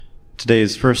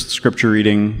Today's first scripture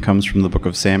reading comes from the book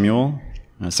of Samuel,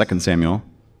 2 Samuel,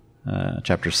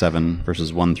 chapter 7,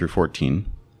 verses 1 through 14.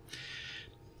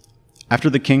 After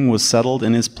the king was settled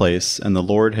in his place and the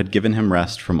Lord had given him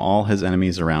rest from all his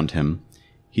enemies around him,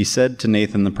 he said to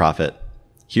Nathan the prophet,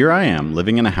 "Here I am,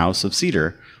 living in a house of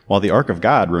cedar, while the ark of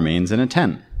God remains in a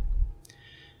tent."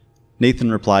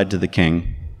 Nathan replied to the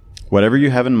king, "Whatever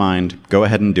you have in mind, go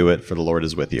ahead and do it, for the Lord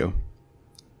is with you."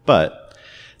 But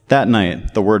that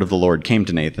night the word of the Lord came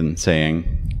to Nathan,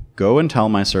 saying, "Go and tell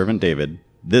my servant David,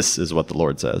 this is what the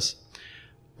Lord says.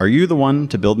 Are you the one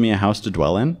to build me a house to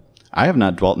dwell in? I have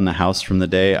not dwelt in a house from the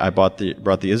day I brought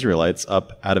the Israelites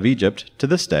up out of Egypt to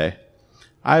this day.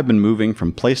 I have been moving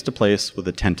from place to place with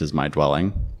a tent as my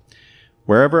dwelling.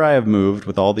 Wherever I have moved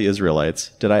with all the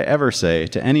Israelites, did I ever say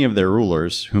to any of their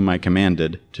rulers, whom I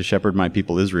commanded to shepherd my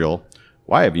people Israel,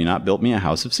 'Why have you not built me a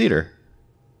house of cedar?'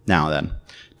 Now then,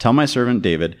 tell my servant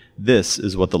David, this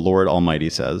is what the Lord Almighty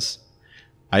says.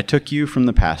 I took you from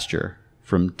the pasture,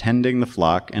 from tending the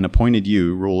flock, and appointed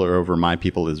you ruler over my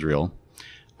people Israel.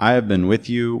 I have been with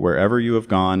you wherever you have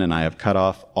gone, and I have cut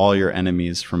off all your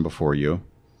enemies from before you.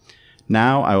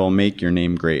 Now I will make your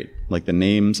name great, like the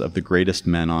names of the greatest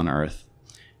men on earth.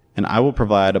 And I will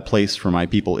provide a place for my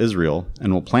people Israel,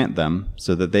 and will plant them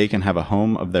so that they can have a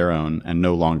home of their own and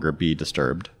no longer be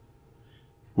disturbed.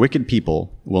 Wicked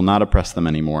people will not oppress them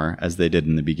anymore, as they did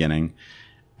in the beginning,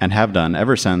 and have done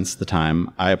ever since the time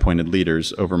I appointed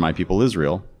leaders over my people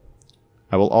Israel.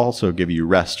 I will also give you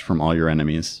rest from all your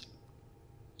enemies.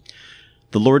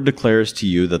 The Lord declares to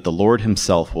you that the Lord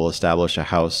himself will establish a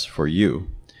house for you.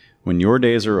 When your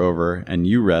days are over and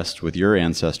you rest with your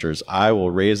ancestors, I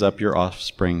will raise up your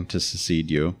offspring to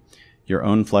succeed you, your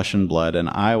own flesh and blood, and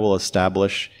I will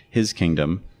establish his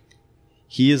kingdom.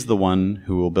 He is the one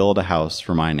who will build a house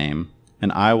for my name,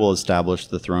 and I will establish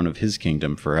the throne of his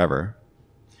kingdom forever.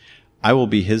 I will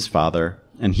be his father,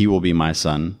 and he will be my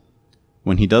son.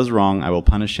 When he does wrong, I will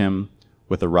punish him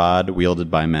with a rod wielded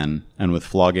by men, and with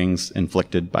floggings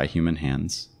inflicted by human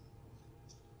hands."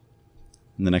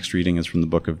 And the next reading is from the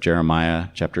book of Jeremiah,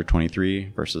 chapter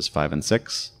 23, verses 5 and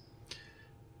 6.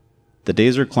 "The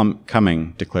days are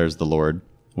coming, declares the Lord,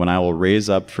 when I will raise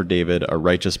up for David a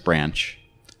righteous branch,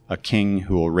 a king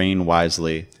who will reign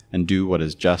wisely and do what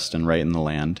is just and right in the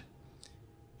land.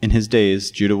 In his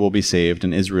days, Judah will be saved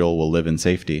and Israel will live in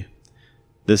safety.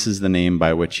 This is the name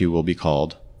by which he will be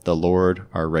called, the Lord,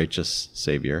 our righteous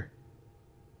Savior."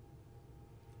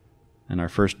 And our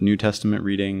first New Testament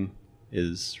reading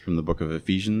is from the book of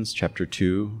Ephesians, chapter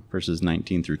 2, verses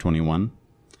 19 through 21.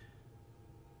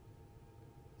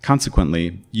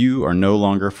 "Consequently, you are no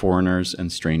longer foreigners and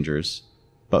strangers,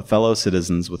 but fellow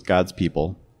citizens with God's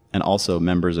people, and also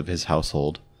members of his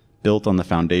household, built on the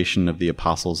foundation of the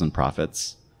apostles and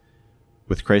prophets,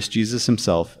 with Christ Jesus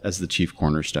himself as the chief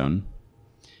cornerstone.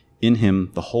 In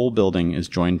him the whole building is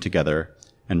joined together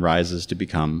and rises to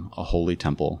become a holy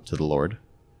temple to the Lord."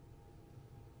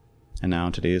 And now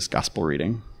today's gospel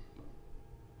reading.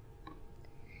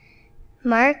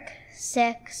 Mark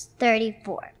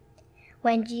 6:34.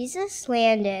 When Jesus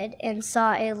landed and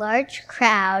saw a large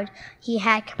crowd, he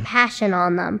had compassion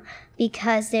on them,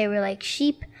 because they were like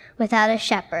sheep without a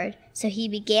shepherd. So he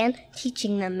began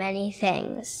teaching them many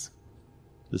things.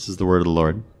 This is the word of the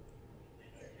Lord.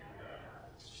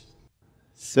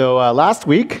 So last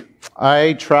week,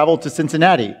 I traveled to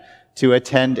Cincinnati to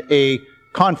attend a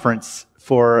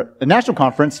national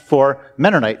conference for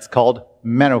Mennonites called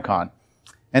Mennocon.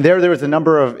 And there was a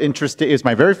number of interesting, it was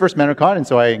my very first Mennocon, and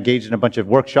so I engaged in a bunch of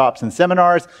workshops and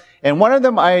seminars. And one of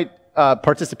them I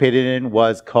participated in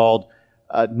was called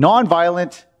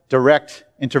Nonviolent Direct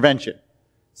Intervention.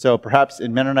 So perhaps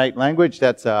in Mennonite language,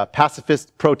 that's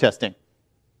pacifist protesting.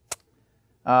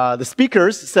 The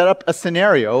speakers set up a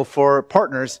scenario for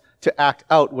partners to act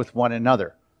out with one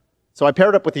another. So I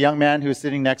paired up with a young man who was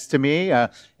sitting next to me,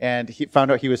 and he found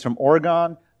out he was from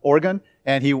Oregon,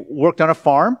 and he worked on a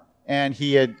farm, and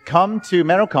he had come to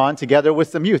Mennocon together with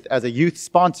some youth as a youth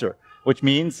sponsor, which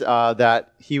means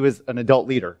that he was an adult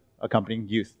leader accompanying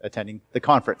youth attending the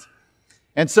conference.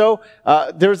 And so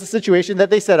there was a situation that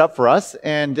they set up for us,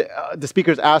 and the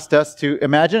speakers asked us to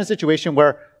imagine a situation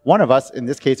where one of us, in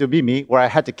this case it would be me, where I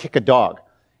had to kick a dog.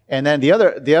 And then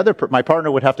my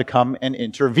partner would have to come and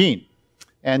intervene.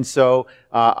 And so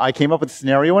I came up with a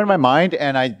scenario in my mind,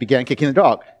 and I began kicking the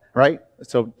dog, right?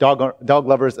 So dog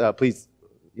lovers, please,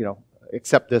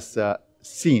 accept this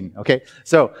scene, okay?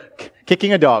 So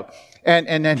kicking a dog.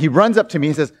 And then he runs up to me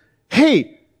and says,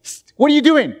 "Hey, what are you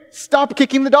doing? Stop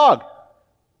kicking the dog."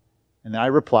 And I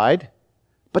replied,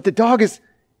 "But the dog it's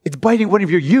biting one of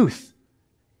your youth.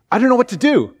 I don't know what to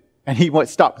do." And he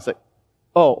stopped and said,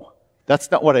 "Oh,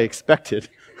 That's not what I expected.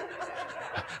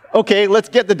 Okay, let's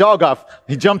get the dog off.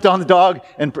 He jumped on the dog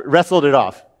and wrestled it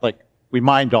off. Like, we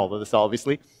mined all of this,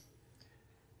 obviously.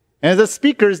 And as the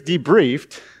speakers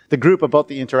debriefed the group about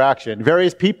the interaction,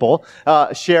 various people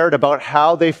shared about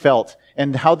how they felt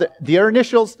and how their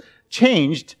initials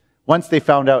changed once they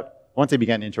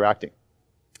began interacting.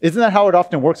 Isn't that how it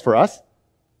often works for us?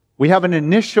 We have an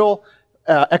initial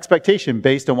expectation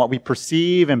based on what we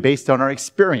perceive and based on our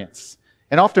experience.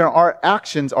 And often our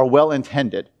actions are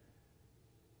well-intended.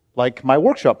 Like my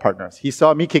workshop partners. He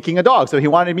saw me kicking a dog, so he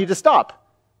wanted me to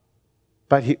stop.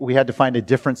 But we had to find a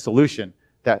different solution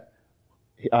that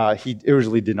he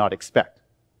originally did not expect.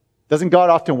 Doesn't God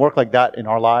often work like that in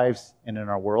our lives and in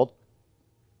our world?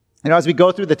 As we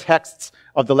go through the texts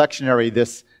of the lectionary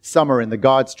this summer in the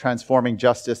God's Transforming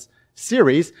Justice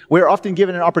series, we're often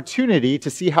given an opportunity to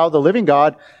see how the living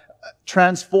God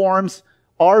transforms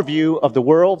our view of the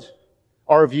world,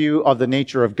 our view of the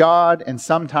nature of God, and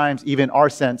sometimes even our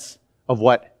sense of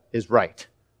what is right.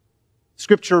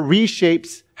 Scripture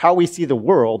reshapes how we see the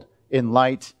world in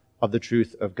light of the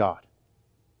truth of God.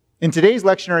 In today's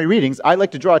lectionary readings, I'd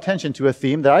like to draw attention to a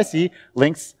theme that I see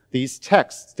links these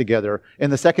texts together. In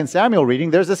the 2 Samuel reading,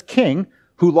 there's this king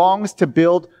who longs to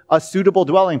build a suitable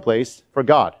dwelling place for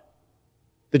God.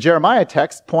 The Jeremiah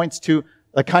text points to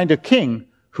the kind of king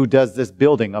who does this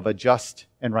building of a just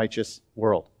and righteous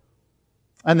world.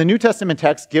 And the New Testament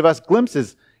texts give us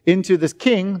glimpses into this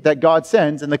king that God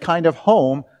sends and the kind of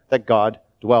home that God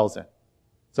dwells in.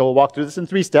 So we'll walk through this in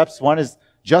 3 steps. One is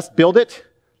just build it.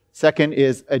 Second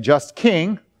is a just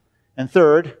king. And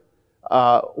third,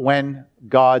 when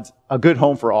God's a good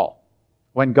home for all.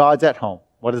 When God's at home,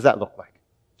 what does that look like?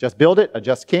 Just build it, a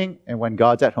just king, and when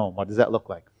God's at home, what does that look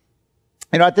like?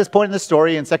 At this point in the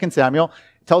story in 2 Samuel,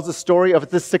 it tells the story of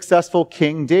this successful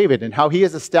King David and how he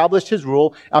has established his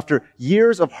rule after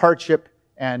years of hardship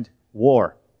and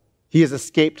war. He has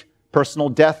escaped personal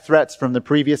death threats from the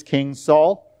previous king,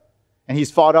 Saul, and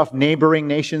he's fought off neighboring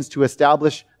nations to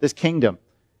establish this kingdom.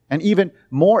 And even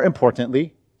more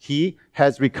importantly, he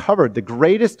has recovered the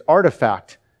greatest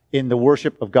artifact in the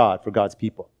worship of God for God's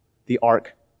people, the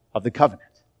Ark of the Covenant.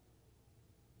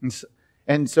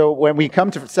 And so when we come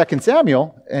to 2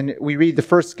 Samuel and we read the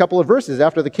first couple of verses,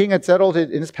 after the king had settled in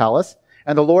his palace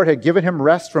and the Lord had given him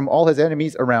rest from all his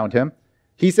enemies around him,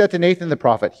 he said to Nathan the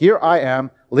prophet, "Here I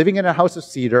am, living in a house of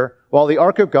cedar, while the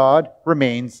ark of God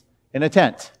remains in a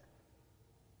tent."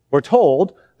 We're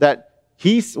told that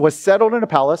he was settled in a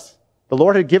palace. The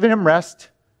Lord had given him rest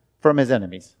from his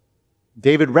enemies.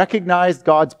 David recognized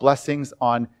God's blessings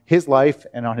on his life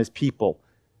and on his people.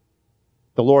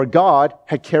 The Lord God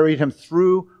had carried him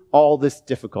through all this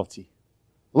difficulty.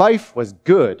 Life was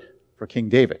good for King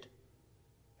David.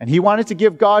 And he wanted to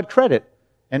give God credit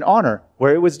and honor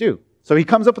where it was due. So he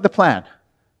comes up with a plan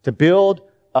to build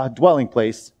a dwelling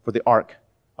place for the Ark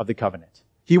of the Covenant.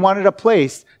 He wanted a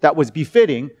place that was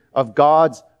befitting of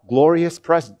God's glorious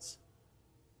presence.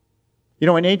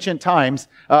 In ancient times,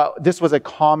 this was a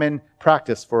common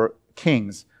practice for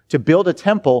kings to build a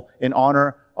temple in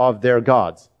honor of their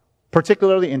gods,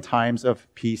 particularly in times of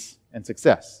peace and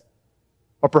success.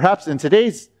 Or perhaps in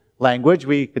today's language,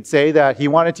 we could say that he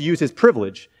wanted to use his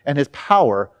privilege and his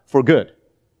power for good.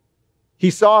 He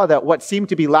saw that what seemed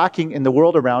to be lacking in the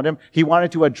world around him, he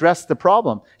wanted to address the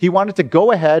problem. He wanted to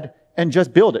go ahead and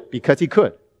just build it because he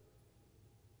could.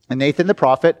 And Nathan the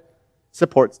prophet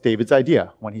supports David's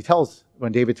idea when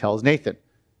David tells Nathan.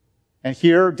 And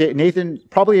here, Nathan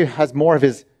probably has more of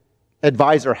his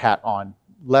advisor hat on,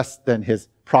 less than his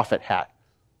prophet hat.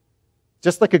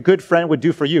 Just like a good friend would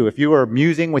do for you if you were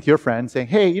musing with your friend saying,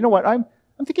 "Hey, you know what? I'm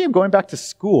thinking of going back to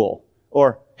school."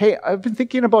 Or, "Hey, I've been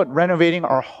thinking about renovating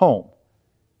our home."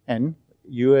 And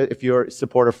you, if your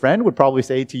supportive friend, would probably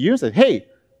say to you, "Hey,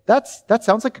 that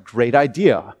sounds like a great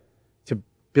idea to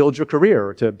build your career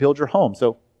or to build your home.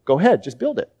 So go ahead, just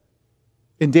build it."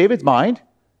 In David's mind,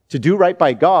 to do right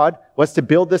by God was to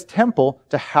build this temple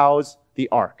to house the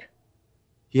ark.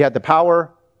 He had the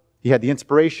power, he had the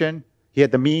inspiration, he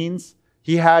had the means,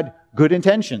 he had good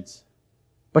intentions.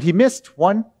 But he missed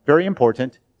one very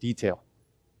important detail.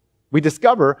 We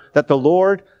discover that the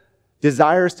Lord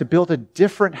desires to build a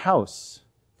different house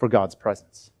for God's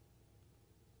presence.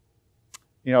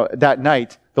 That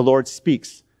night, the Lord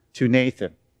speaks to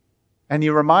Nathan, and he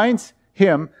reminds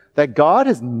him that God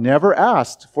has never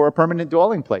asked for a permanent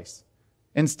dwelling place.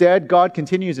 Instead, God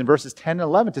continues in verses 10 and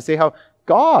 11 to say how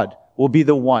God will be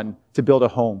the one to build a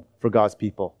home for God's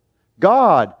people.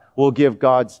 God will give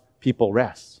God's people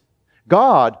rest.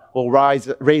 God will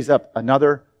raise up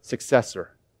another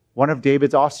successor, one of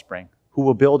David's offspring, who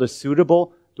will build a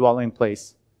suitable dwelling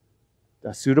place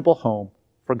a suitable home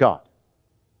for God.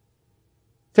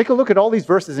 Take a look at all these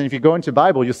verses, and if you go into the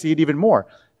Bible, you'll see it even more.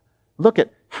 Look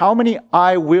at how many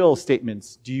I will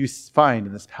statements do you find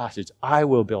in this passage. I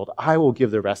will build. I will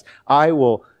give the rest. I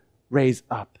will raise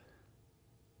up.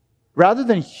 Rather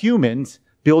than humans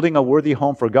building a worthy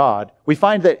home for God, we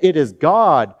find that it is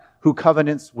God who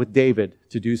covenants with David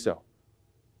to do so.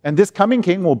 And this coming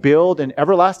king will build an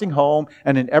everlasting home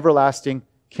and an everlasting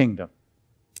kingdom.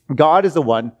 God is the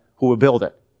one who will build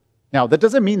it. Now, that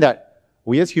doesn't mean that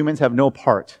we as humans have no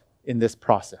part in this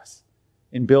process,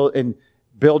 in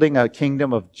building a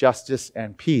kingdom of justice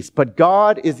and peace. But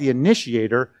God is the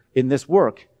initiator in this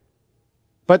work.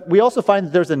 But we also find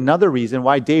that there's another reason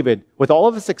why David, with all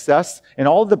of the success and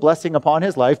all of the blessing upon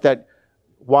his life, that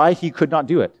why he could not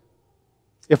do it.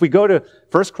 If we go to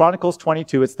 1 Chronicles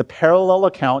 22, it's the parallel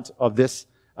account of this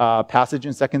passage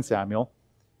in 2 Samuel.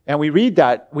 And we read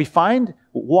that, we find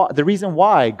the reason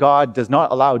why God does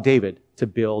not allow David to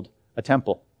build a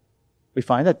temple. We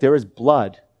find that there is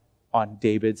blood on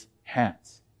David's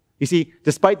hands. You see,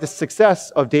 despite the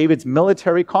success of David's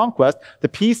military conquest, the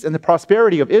peace and the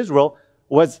prosperity of Israel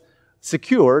was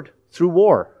secured through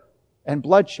war and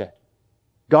bloodshed.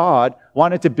 God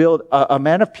wanted to build a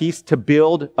man of peace to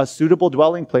build a suitable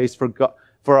dwelling place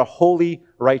for a holy,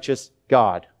 righteous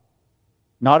God,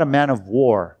 not a man of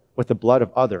war with the blood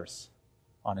of others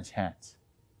on his hands.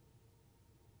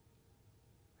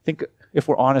 I think if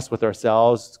we're honest with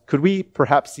ourselves, could we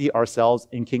perhaps see ourselves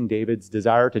in King David's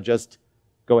desire to just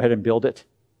go ahead and build it?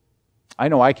 I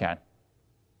know I can.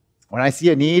 When I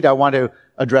see a need, I want to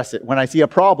address it. When I see a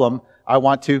problem, I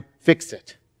want to fix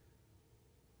it.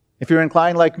 If you're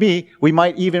inclined like me, we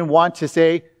might even want to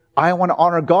say, I want to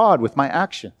honor God with my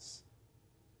actions.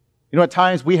 You know, at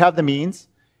times we have the means,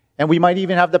 and we might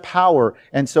even have the power,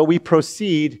 and so we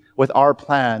proceed with our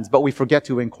plans, but we forget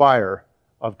to inquire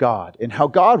of God and how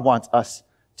God wants us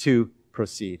to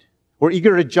proceed. We're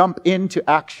eager to jump into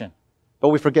action, but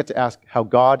we forget to ask how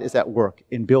God is at work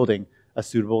in building a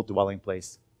suitable dwelling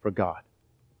place for God.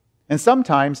 And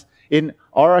sometimes in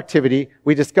our activity,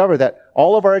 we discover that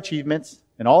all of our achievements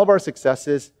and all of our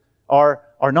successes are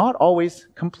not always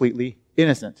completely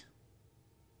innocent.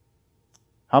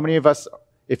 How many of us,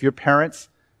 if your parents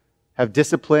have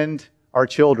disciplined our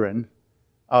children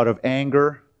out of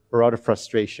anger or out of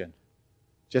frustration,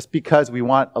 just because we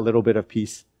want a little bit of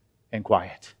peace and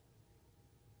quiet?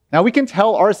 Now, we can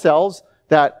tell ourselves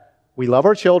that we love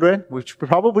our children, which we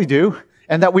probably do,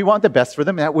 and that we want the best for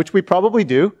them, which we probably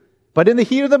do. But in the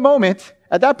heat of the moment,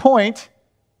 at that point,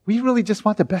 we really just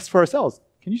want the best for ourselves.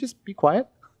 Can you just be quiet?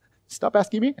 Stop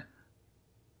asking me.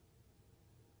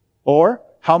 Or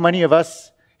how many of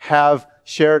us have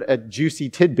shared a juicy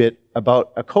tidbit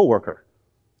about a coworker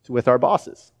with our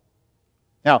bosses?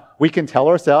 Now, we can tell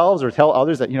ourselves or tell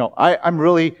others that, I'm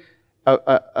really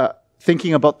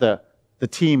thinking about the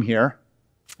team here,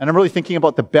 and I'm really thinking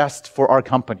about the best for our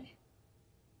company.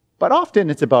 But often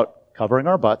it's about covering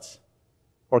our butts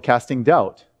or casting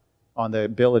doubt on the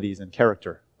abilities and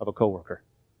character of a coworker.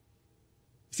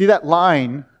 See, that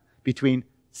line between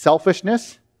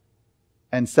selfishness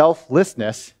and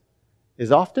selflessness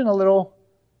is often a little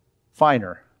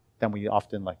finer than we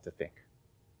often like to think.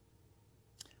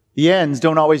 The ends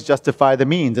don't always justify the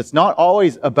means. It's not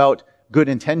always about good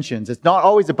intentions. It's not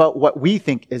always about what we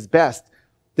think is best.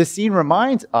 This scene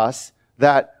reminds us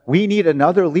that we need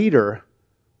another leader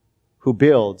who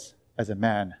builds as a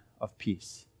man of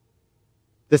peace.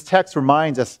 This text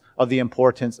reminds us of the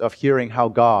importance of hearing how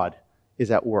God is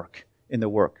at work in the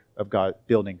work of God,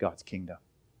 building God's kingdom.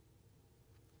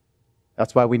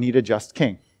 That's why we need a just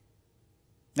king.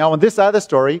 Now, on this side of the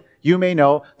story, you may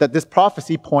know that this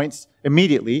prophecy points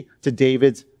immediately to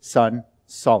David's son,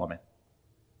 Solomon,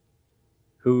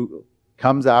 who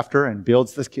comes after and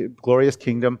builds this glorious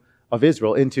kingdom of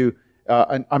Israel into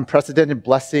an unprecedented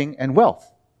blessing and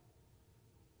wealth.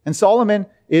 And Solomon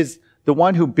is the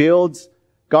one who builds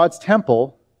God's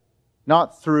temple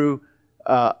not through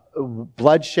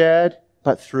bloodshed,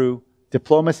 but through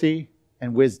diplomacy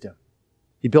and wisdom.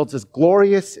 He builds this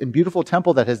glorious and beautiful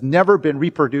temple that has never been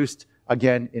reproduced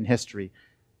again in history.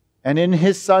 And in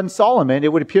his son Solomon,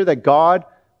 it would appear that God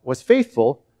was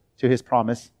faithful to his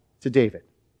promise to David.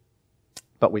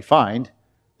 But we find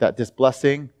that this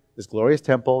blessing, this glorious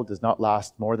temple, does not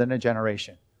last more than a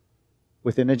generation.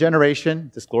 Within a generation,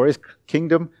 this glorious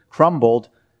kingdom crumbled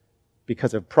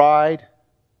because of pride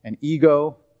and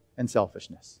ego and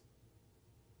selfishness.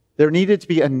 There needed to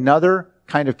be another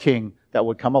kind of king that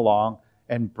would come along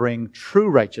and bring true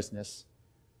righteousness,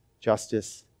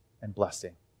 justice, and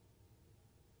blessing.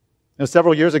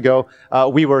 Several years ago,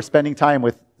 we were spending time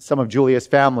with some of Julia's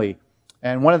family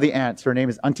And one of the aunts, her name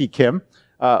is Auntie Kim,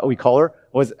 we call her,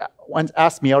 was once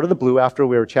asked me out of the blue after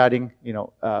we were chatting,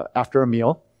 after a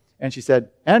meal. And she said,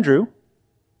 Andrew,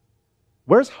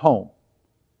 where's home?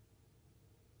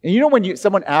 And when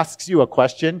someone asks you a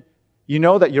question, you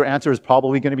know that your answer is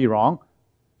probably going to be wrong.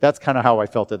 That's kind of how I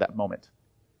felt at that moment.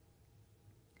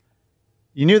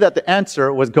 You knew that the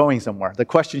answer was going somewhere. The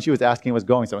question she was asking was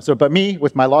going somewhere. But me,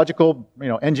 with my logical,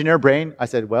 engineer brain, I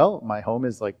said, well, my home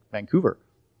is like Vancouver.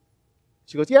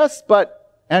 She goes, yes,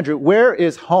 but Andrew, where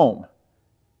is home?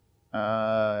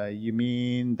 You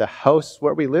mean the house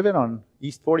where we live in on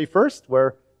East 41st,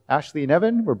 where Ashley and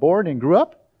Evan were born and grew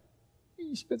up?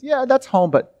 She goes, yeah, that's home,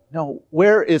 but no,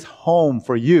 where is home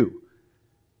for you?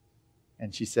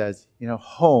 And she says,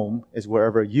 home is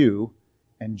wherever you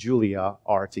and Julia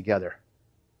are together.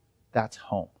 That's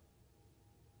home.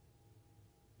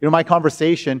 My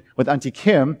conversation with Auntie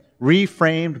Kim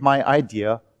reframed my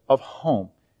idea of home.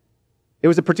 It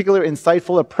was a particularly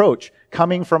insightful approach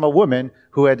coming from a woman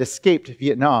who had escaped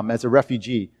Vietnam as a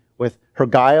refugee. With her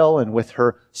guile and with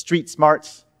her street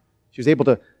smarts, she was able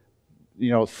to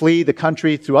flee the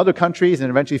country through other countries and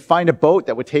eventually find a boat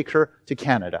that would take her to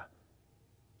Canada.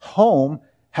 Home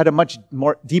had a much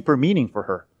more deeper meaning for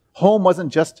her. Home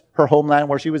wasn't just her homeland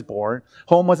where she was born.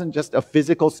 Home wasn't just a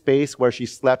physical space where she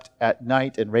slept at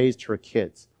night and raised her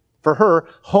kids. For her,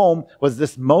 home was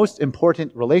this most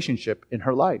important relationship in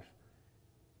her life.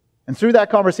 And through that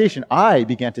conversation, I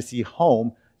began to see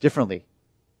home differently.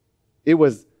 It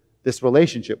was this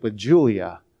relationship with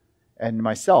Julia and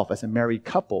myself as a married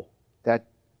couple that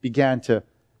began to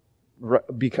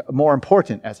become more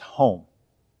important as home.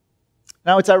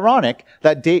 Now, it's ironic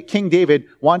that King David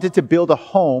wanted to build a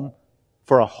home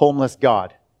for a homeless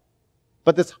God.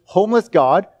 But this homeless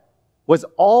God was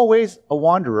always a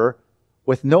wanderer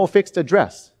with no fixed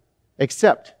address,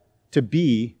 except to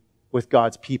be with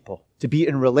God's people, to be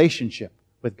in relationship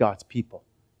with God's people.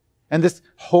 And this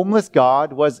homeless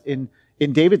God was, in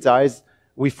David's eyes,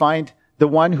 we find the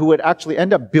one who would actually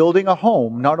end up building a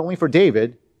home, not only for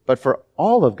David, but for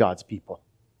all of God's people.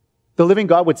 The living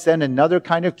God would send another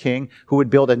kind of king who would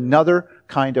build another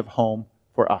kind of home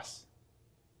for us.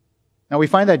 Now we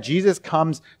find that Jesus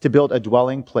comes to build a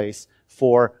dwelling place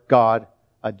for God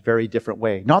a very different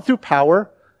way. Not through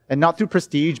power and not through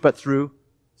prestige, but through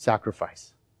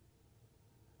sacrifice.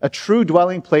 A true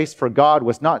dwelling place for God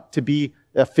was not to be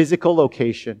a physical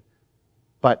location,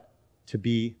 but to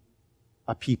be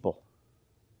a people.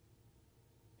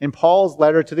 In Paul's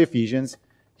letter to the Ephesians,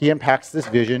 he unpacks this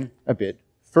vision a bit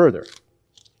further.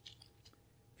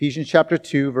 Ephesians chapter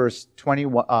 2, verse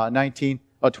 21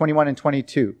 and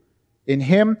 22. In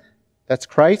him, that's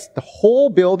Christ, the whole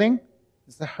building,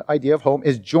 is the idea of home,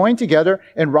 is joined together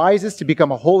and rises to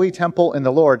become a holy temple in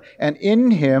the Lord. And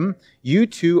in him, you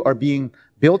two are being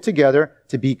built together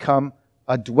to become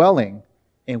a dwelling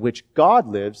in which God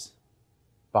lives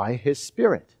by his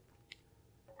Spirit.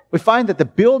 We find that the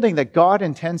building that God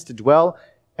intends to dwell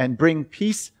and bring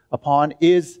peace upon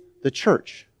is the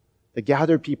church, the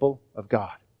gathered people of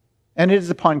God. And it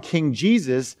is upon King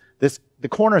Jesus, the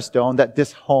cornerstone, that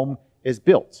this home is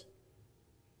built.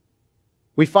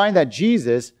 We find that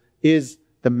Jesus is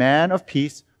the man of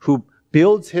peace who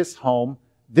builds his home,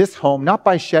 this home, not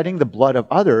by shedding the blood of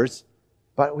others,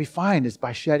 but we find is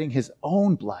by shedding his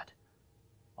own blood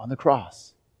on the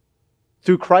cross.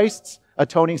 Through Christ's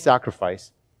atoning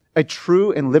sacrifice, a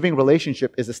true and living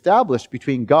relationship is established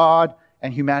between God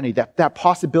and humanity. That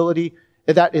possibility,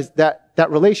 that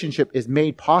relationship is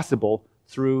made possible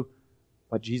through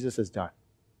what Jesus has done.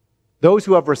 Those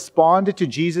who have responded to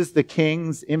Jesus the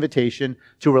King's invitation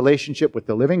to a relationship with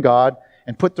the living God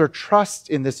and put their trust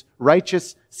in this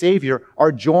righteous Savior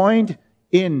are joined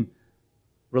in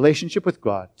relationship with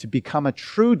God to become a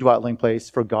true dwelling place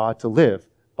for God to live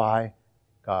by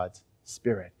God's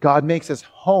Spirit. God makes us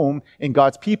home in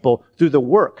God's people through the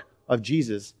work of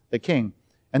Jesus the King.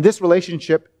 And this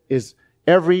relationship is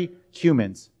every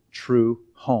human's true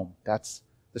home. That's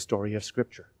the story of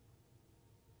Scripture.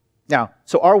 Now,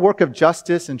 so our work of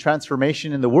justice and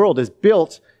transformation in the world is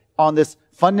built on this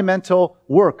fundamental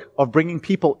work of bringing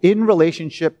people in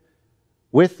relationship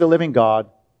with the living God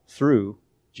through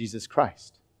Jesus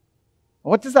Christ.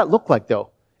 What does that look like,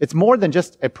 though? It's more than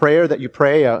just a prayer that you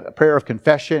pray, a prayer of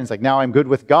confession. It's like, now I'm good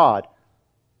with God.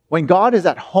 When God is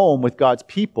at home with God's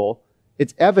people,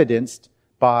 it's evidenced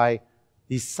by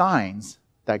these signs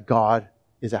that God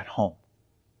is at home.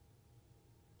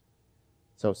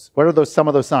 So what are some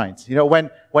of those signs?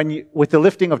 With the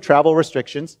lifting of travel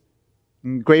restrictions,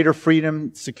 greater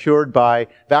freedom secured by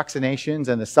vaccinations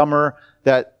and the summer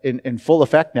that in full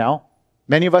effect now,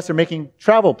 many of us are making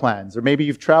travel plans, or maybe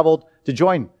you've traveled to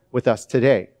join with us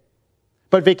today.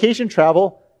 But vacation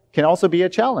travel can also be a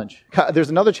challenge. There's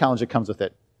another challenge that comes with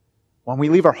it. When we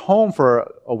leave our home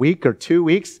for a week or 2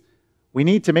 weeks, we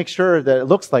need to make sure that it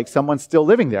looks like someone's still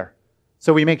living there.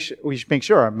 So we should make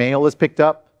sure our mail is picked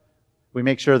up. We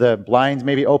make sure the blinds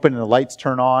may be open and the lights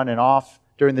turn on and off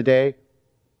during the day.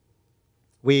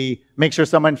 We make sure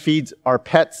someone feeds our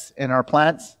pets and our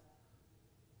plants.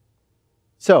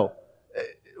 So,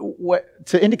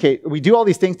 we do all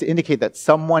these things to indicate that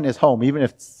someone is home, even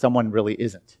if someone really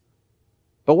isn't.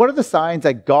 But what are the signs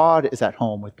that God is at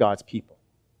home with God's people?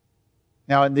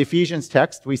 Now, in the Ephesians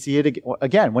text, we see it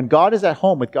again. When God is at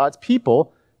home with God's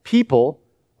people, people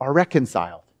are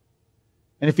reconciled.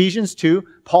 In Ephesians 2,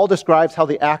 Paul describes how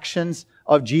the actions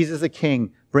of Jesus the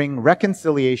King bring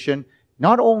reconciliation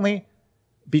not only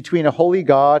between a holy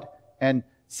God and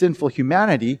sinful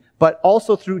humanity, but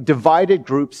also through divided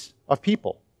groups of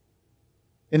people.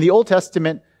 In the Old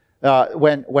Testament,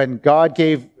 when God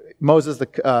gave Moses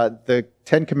the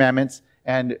Ten Commandments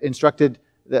and instructed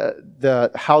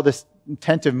how this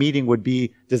tent of meeting would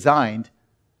be designed,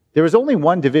 there was only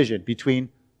one division between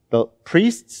the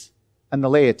priests and the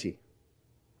laity.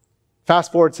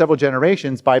 Fast forward several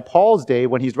generations, by Paul's day,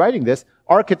 when he's writing this,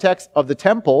 architects of the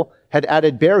temple had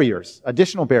added barriers,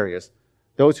 additional barriers.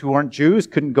 Those who weren't Jews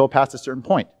couldn't go past a certain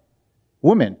point.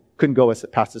 Women couldn't go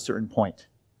past a certain point.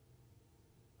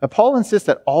 But Paul insists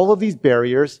that all of these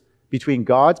barriers between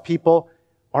God's people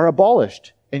are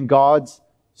abolished in God's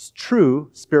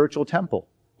true spiritual temple.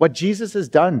 What Jesus has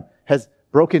done has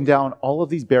broken down all of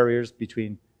these barriers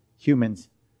between humans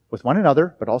with one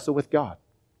another, but also with God.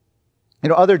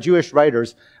 Other Jewish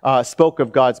writers spoke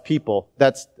of God's people,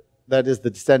 that is the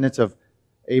descendants of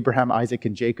Abraham, Isaac,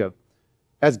 and Jacob,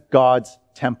 as God's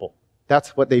temple.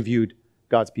 That's what they viewed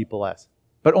God's people as.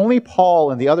 But only Paul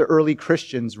and the other early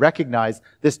Christians recognized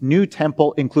this new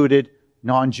temple included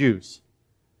non-Jews.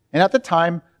 And at the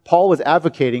time, Paul was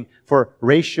advocating for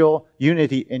racial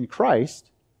unity in Christ.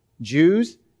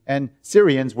 Jews and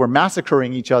Syrians were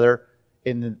massacring each other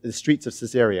in the streets of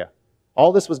Caesarea.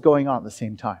 All this was going on at the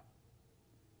same time.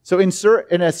 So in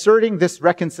asserting this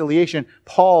reconciliation,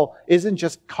 Paul isn't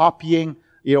just copying,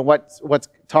 what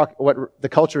the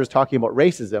culture is talking about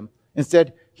racism.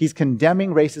 Instead, he's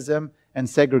condemning racism and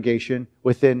segregation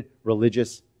within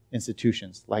religious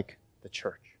institutions like the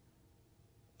church.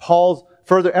 Paul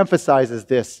further emphasizes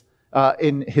this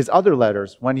in his other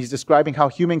letters when he's describing how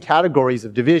human categories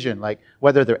of division, like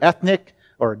whether they're ethnic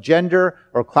or gender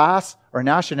or class or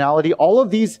nationality, all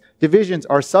of these divisions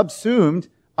are subsumed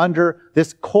under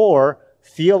this core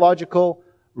theological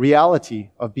reality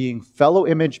of being fellow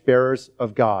image bearers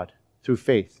of God through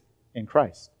faith in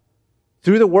Christ.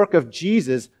 Through the work of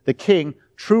Jesus, the King,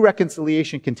 true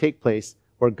reconciliation can take place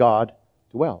where God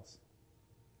dwells.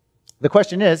 The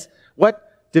question is,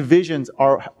 what divisions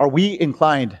are we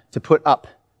inclined to put up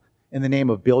in the name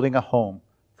of building a home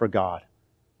for God?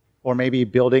 Or maybe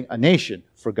building a nation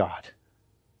for God?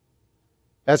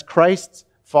 As Christ's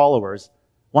followers,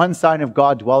 one sign of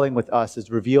God dwelling with us is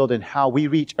revealed in how we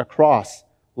reach across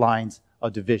lines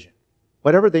of division,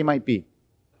 whatever they might be.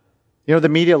 The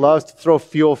media loves to throw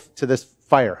fuel to this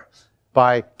fire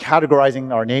by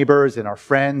categorizing our neighbors and our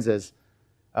friends as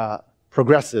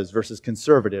progressives versus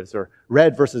conservatives, or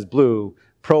red versus blue,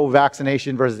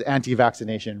 pro-vaccination versus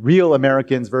anti-vaccination, real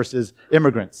Americans versus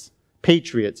immigrants,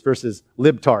 patriots versus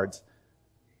libtards.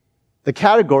 The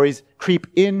categories creep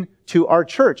into our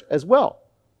church as well.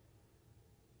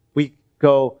 We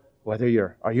go, are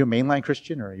you a mainline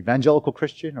Christian or evangelical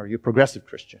Christian, or are you a progressive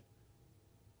Christian?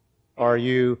 Are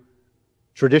you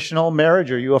traditional marriage,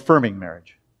 or are you affirming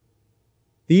marriage?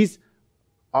 These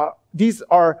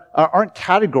aren't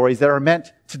categories that are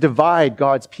meant to divide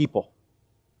God's people.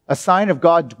 A sign of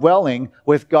God dwelling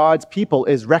with God's people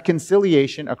is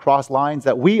reconciliation across lines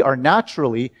that we are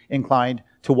naturally inclined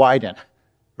to widen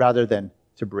rather than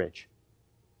to bridge.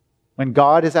 When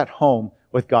God is at home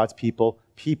with God's people,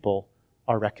 people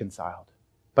are reconciled.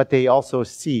 But they also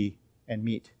see and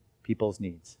meet people's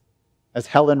needs. As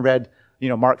Helen read,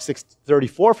 Mark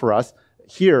 6:34 for us,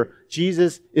 here,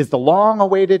 Jesus is the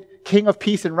long-awaited King of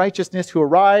peace and righteousness who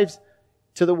arrives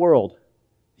to the world.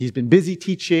 He's been busy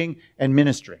teaching and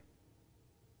ministering.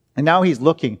 And now he's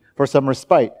looking for some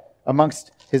respite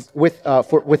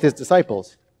with his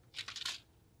disciples.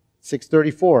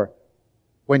 6:34.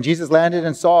 When Jesus landed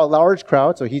and saw a large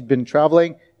crowd, so he'd been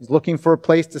traveling, he's looking for a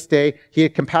place to stay, he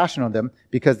had compassion on them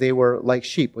because they were like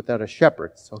sheep without a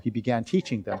shepherd. So he began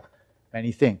teaching them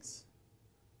many things.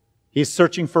 He's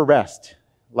searching for rest.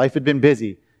 Life had been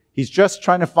busy. He's just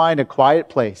trying to find a quiet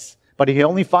place, but he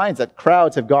only finds that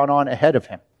crowds have gone on ahead of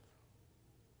him.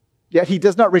 Yet he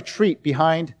does not retreat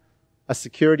behind a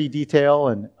security detail,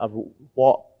 and a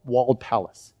walled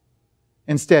palace.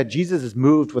 Instead, Jesus is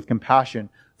moved with compassion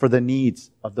for the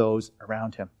needs of those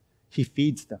around him. He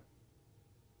feeds them.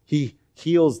 He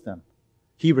heals them.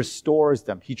 He restores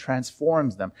them. He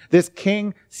transforms them. This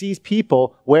king sees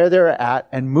people where they're at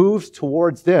and moves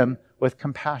towards them with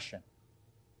compassion.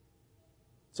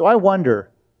 So I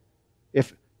wonder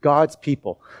if God's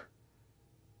people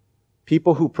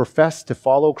who profess to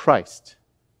follow Christ,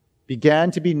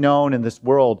 began to be known in this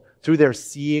world through their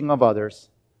seeing of others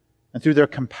and through their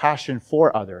compassion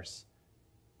for others,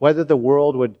 whether the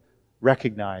world would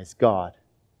recognize God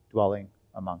dwelling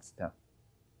amongst them.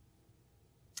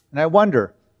 And I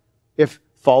wonder if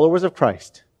followers of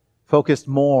Christ focused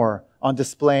more on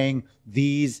displaying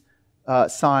these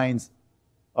signs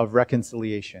of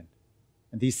reconciliation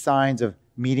and these signs of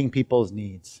meeting people's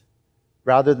needs,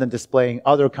 rather than displaying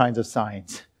other kinds of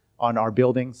signs on our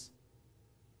buildings,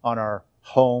 on our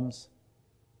homes,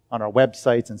 on our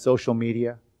websites and social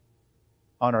media,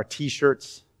 on our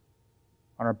t-shirts,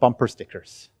 on our bumper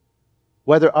stickers.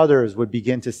 Whether others would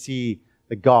begin to see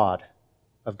the God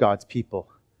of God's people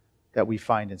that we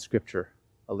find in Scripture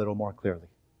a little more clearly.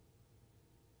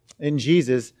 In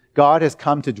Jesus, God has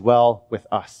come to dwell with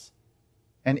us.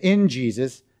 And in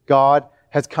Jesus, God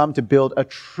has come to build a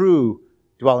true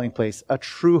dwelling place, a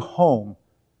true home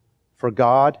for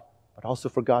God, but also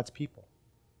for God's people.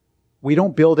 We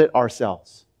don't build it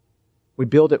ourselves. We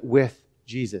build it with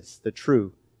Jesus, the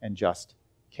true and just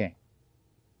King.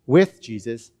 With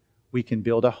Jesus, we can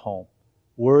build a home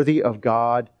worthy of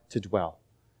God to dwell,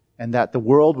 and that the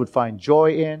world would find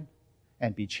joy in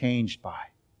and be changed by.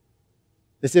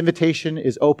 This invitation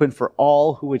is open for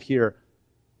all who would hear.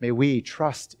 May we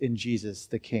trust in Jesus,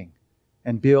 the King,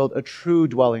 and build a true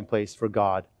dwelling place for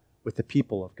God with the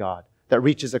people of God that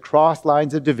reaches across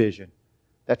lines of division,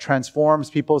 that transforms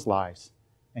people's lives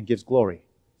and gives glory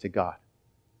to God.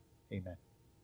 Amen.